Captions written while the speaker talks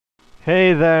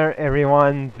Hey there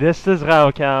everyone, this is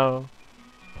Raocow,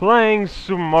 playing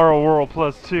Super Mario World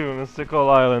Plus 2 Mystical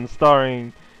Island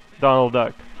starring Donald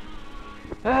Duck.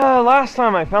 Last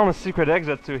time I found a secret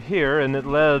exit to here and it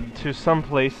led to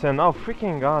someplace and oh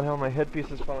freaking god, hell, my headpiece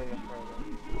is falling apart.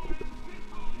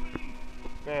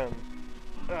 Man.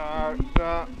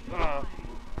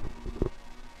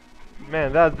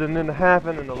 Man, that didn't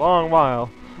happen in a long while.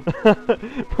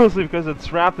 Mostly because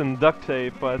it's wrapped in duct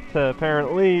tape, but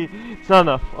apparently it's not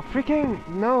enough. Oh, freaking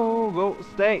no! Go,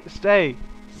 stay.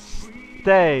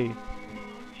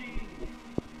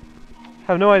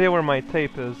 Have no idea where my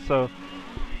tape is, so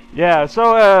yeah.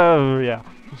 So yeah,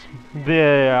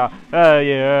 yeah.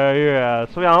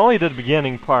 So yeah, I only did the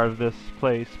beginning part of this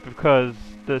place because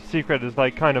the secret is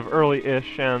like kind of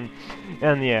early-ish, and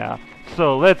yeah.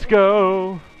 So let's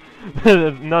go.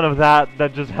 None of that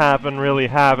just happened really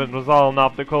happened. It was all an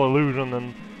optical illusion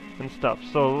and stuff.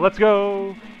 So let's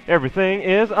go. Everything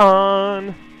is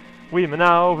on. We may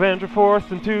now venture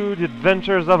forth into the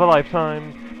adventures of a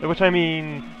lifetime, by which I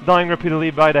mean dying repeatedly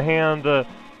by the hand of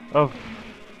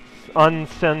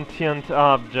unsentient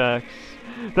objects.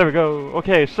 There we go.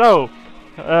 Okay, so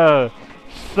how's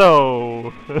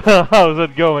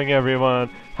it going,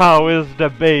 everyone? How is the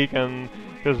bacon?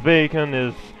 Because bacon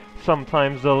is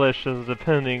sometimes delicious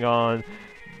depending on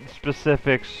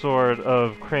specific sort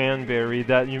of cranberry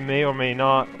that you may or may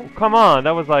not. Oh, come on,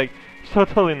 that was like so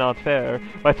totally not fair.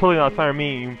 By totally not fair I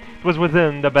mean it was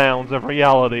within the bounds of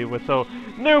reality. With so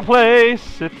new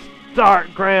place, it's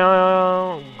dark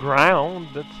ground.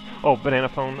 It's banana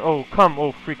phone. Oh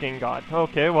freaking god.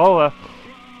 Okay, well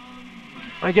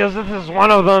I guess this is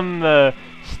one of them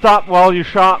stop while you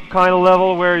shop kind of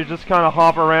level where you just kind of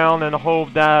hop around and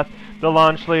hope that the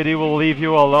lunch lady will leave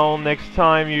you alone next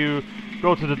time you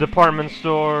go to the department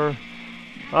store.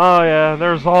 Oh yeah,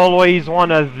 there's always one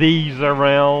of these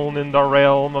around in the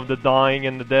realm of the dying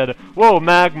and the dead. Whoa,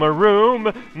 magma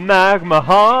room, magma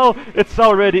hall, it's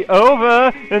already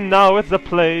over, and now it's a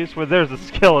place where there's a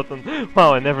skeleton.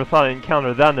 Wow, I never thought I'd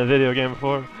encounter that in a video game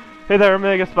before. Hey there,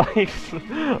 Mega Spikes.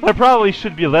 I probably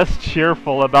should be less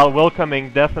cheerful about welcoming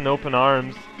death in open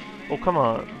arms. Oh, come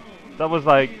on. That was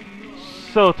like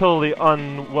so totally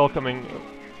unwelcoming.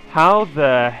 How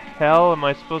the hell am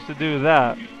I supposed to do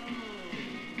that?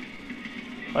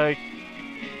 Like,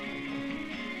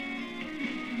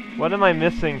 what am I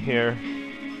missing here?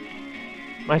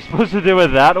 Am I supposed to do it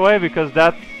that way? Because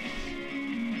that's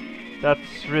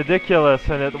ridiculous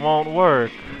and it won't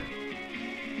work.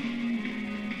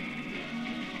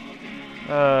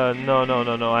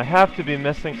 No. I have to be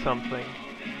missing something.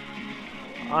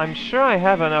 I'm sure I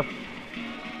have enough.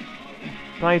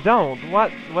 I don't.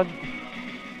 What's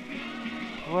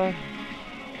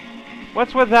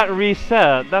with that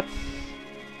reset? That's...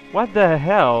 What the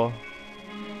hell?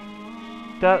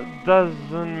 That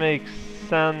doesn't make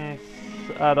sense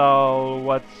at all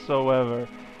whatsoever.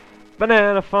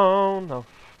 Banana phone.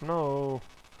 No.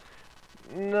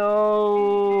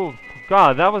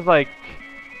 God, that was like...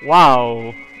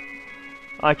 Wow.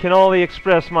 I can only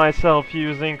express myself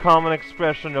using common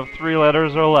expression of 3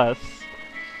 letters or less.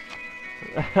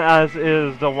 As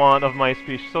is the want of my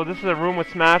speech. So this is a room with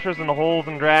smashers and holes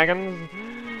and dragons.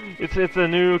 It's a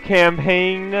new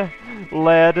campaign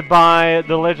led by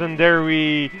the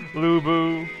legendary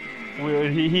Lubu.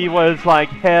 He was like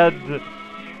head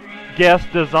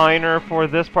guest designer for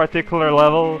this particular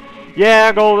level.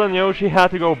 Yeah, Golden Yoshi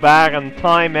had to go back in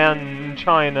time and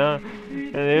China.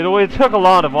 And it took a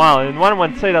lot of while. And one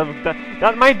would say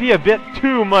that might be a bit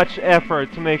too much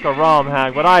effort to make a ROM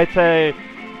hack. But I'd say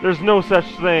there's no such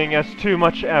thing as too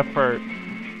much effort.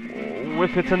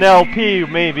 If it's an LP,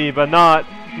 maybe, but not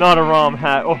a ROM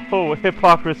hack. Oh,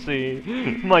 hypocrisy.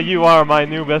 You are my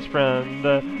new best friend.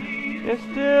 It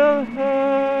still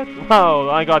hurts. Wow,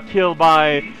 I got killed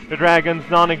by the dragon's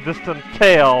non-existent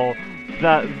tail.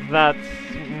 That's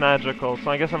magical. So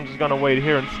I guess I'm just gonna wait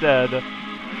here instead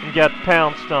and get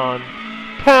pounced on.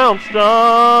 Pounced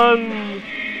on!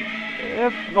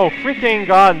 Oh, freaking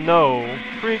god, no.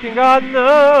 Freaking god,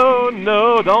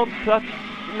 no, don't touch,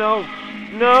 no.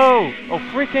 Oh,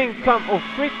 freaking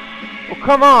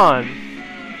come on.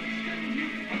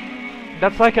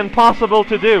 That's like impossible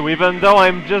to do, even though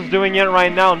I'm just doing it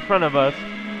right now in front of us.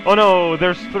 Oh no,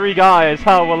 there's 3 guys,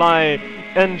 how will I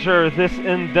enter this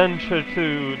indentured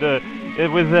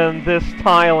within this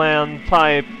Thailand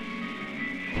type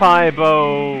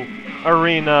Taibo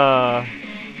arena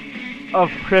of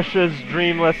precious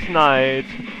dreamless night?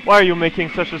 Why are you making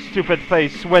such a stupid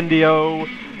face, Wendy-o?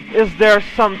 Is there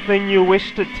something you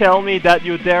wish to tell me that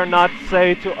you dare not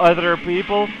say to other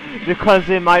people because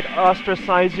they might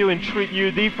ostracize you and treat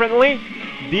you differently?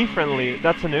 differently.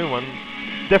 That's a new one.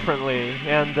 Differently.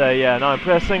 And yeah, now I'm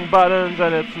pressing buttons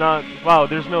and it's not... Wow,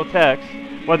 there's no text.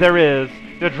 Well, there is.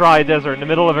 The dry desert in the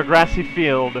middle of a grassy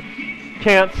field.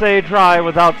 Can't say dry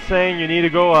without saying you need to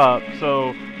go up.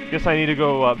 So, guess I need to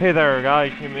go up. Hey there, guy.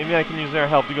 Maybe I can use their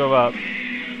help to go up.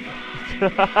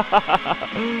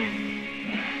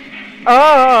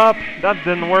 Up! That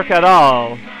didn't work at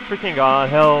all. Freaking god,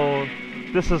 hell.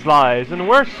 This is lies. And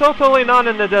we're so totally not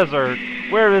in the desert.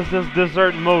 Where is this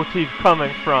desert motif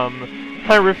coming from?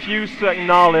 I refuse to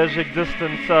acknowledge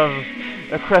existence of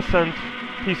a crescent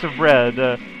piece of bread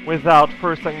without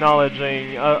first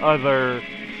acknowledging other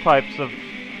types of...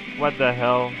 What the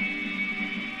hell?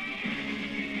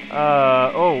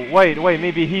 Oh, wait,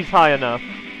 maybe he's high enough.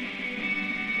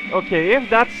 Okay, if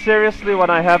that's seriously what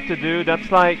I have to do, that's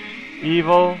like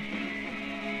evil.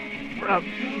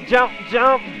 Jump!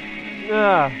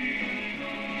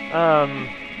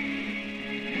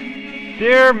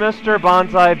 Dear Mr.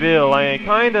 Bonsai Bill, I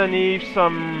kinda need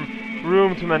some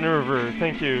room to maneuver.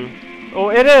 Thank you. Oh,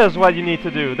 it is what you need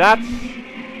to do. That's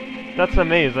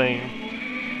amazing.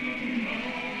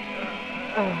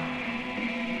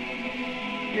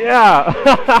 Yeah.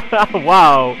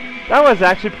 Wow. That was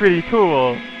actually pretty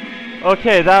cool.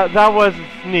 Okay, that was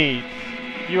neat.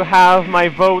 You have my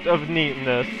vote of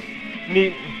neatness.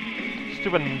 Neat.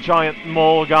 Stupid giant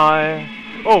mole guy.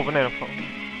 Oh, banana phone.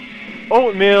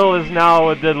 Oatmeal is now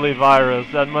a deadly virus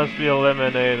that must be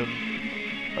eliminated.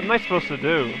 What am I supposed to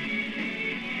do?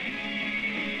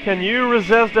 Can you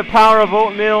resist the power of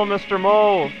oatmeal, Mr.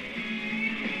 Mole?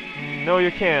 No,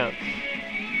 you can't.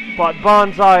 But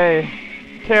Bonsai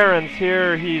Terrence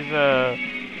here, he's a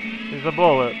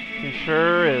bullet. He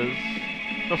sure is.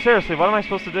 No, seriously, what am I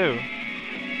supposed to do?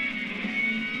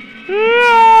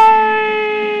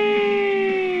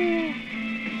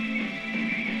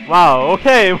 Wow,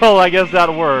 okay, well, I guess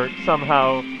that worked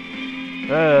somehow.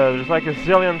 There's like a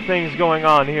zillion things going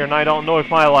on here, and I don't know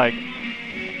if I like.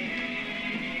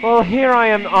 Well, here I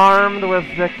am armed with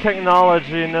the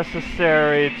technology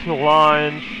necessary to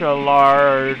launch a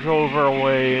large,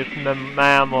 overweight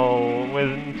mammal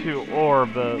into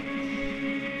orbit.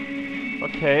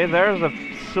 Okay, there's a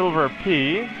silver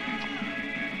pea.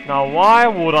 Now, why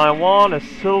would I want a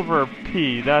silver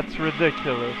pea? That's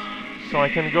ridiculous. So I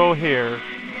can go here.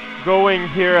 Going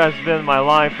here has been my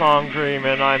lifelong dream,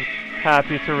 and I'm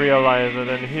happy to realize it.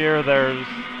 And here there's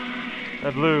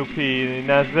a blue pea, and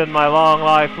that's been my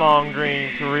lifelong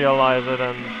dream to realize it.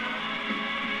 And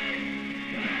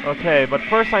okay, but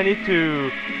first I need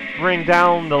to bring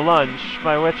down the lunch,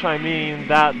 by which I mean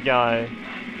that guy.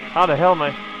 How the hell am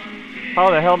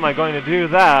I going to do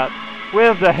that?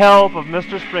 With the help of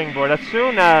Mr. Springboard. As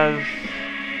soon as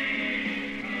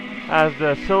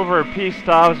the silver pea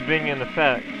stops being in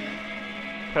effect,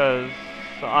 because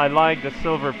I like the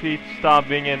silver pea to stop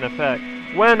being in effect.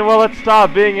 When will it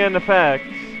stop being in effect?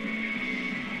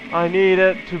 I need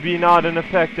it to be not in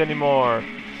effect anymore.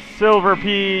 Silver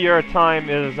pea, your time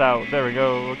is out. There we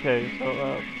go. Okay,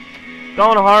 so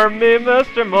don't harm me,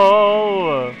 Mr.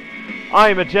 Mole.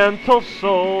 I'm a gentle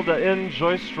soul that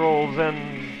enjoys strolls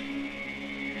and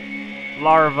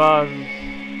larvas.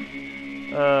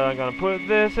 I'm gonna put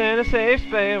this in a safe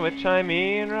space, which I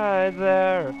mean right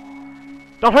there.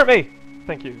 Don't hurt me!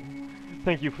 Thank you.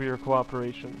 Thank you for your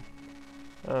cooperation.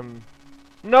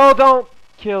 No, don't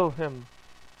kill him.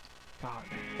 God.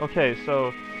 Okay,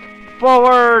 so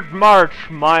forward march,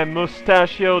 my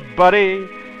mustachioed buddy.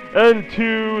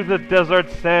 Into the desert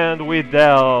sand we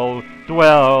delve,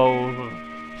 dwell,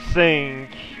 sink.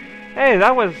 Hey,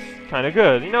 that was kind of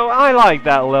good. You know, I like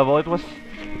that level. It was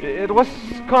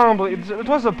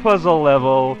a puzzle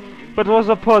level, but it was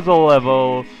a puzzle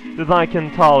level that I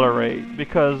can tolerate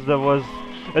because there was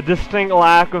a distinct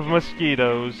lack of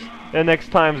mosquitoes. And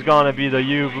next time's gonna be the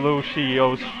Uvlushi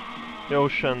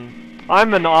Ocean.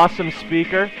 I'm an awesome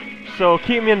speaker, so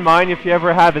keep me in mind if you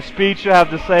ever have a speech you have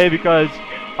to say, because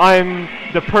I'm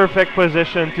the perfect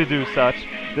position to do such.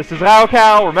 This is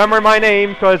raocow. Remember my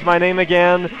name, because my name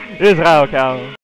again is raocow.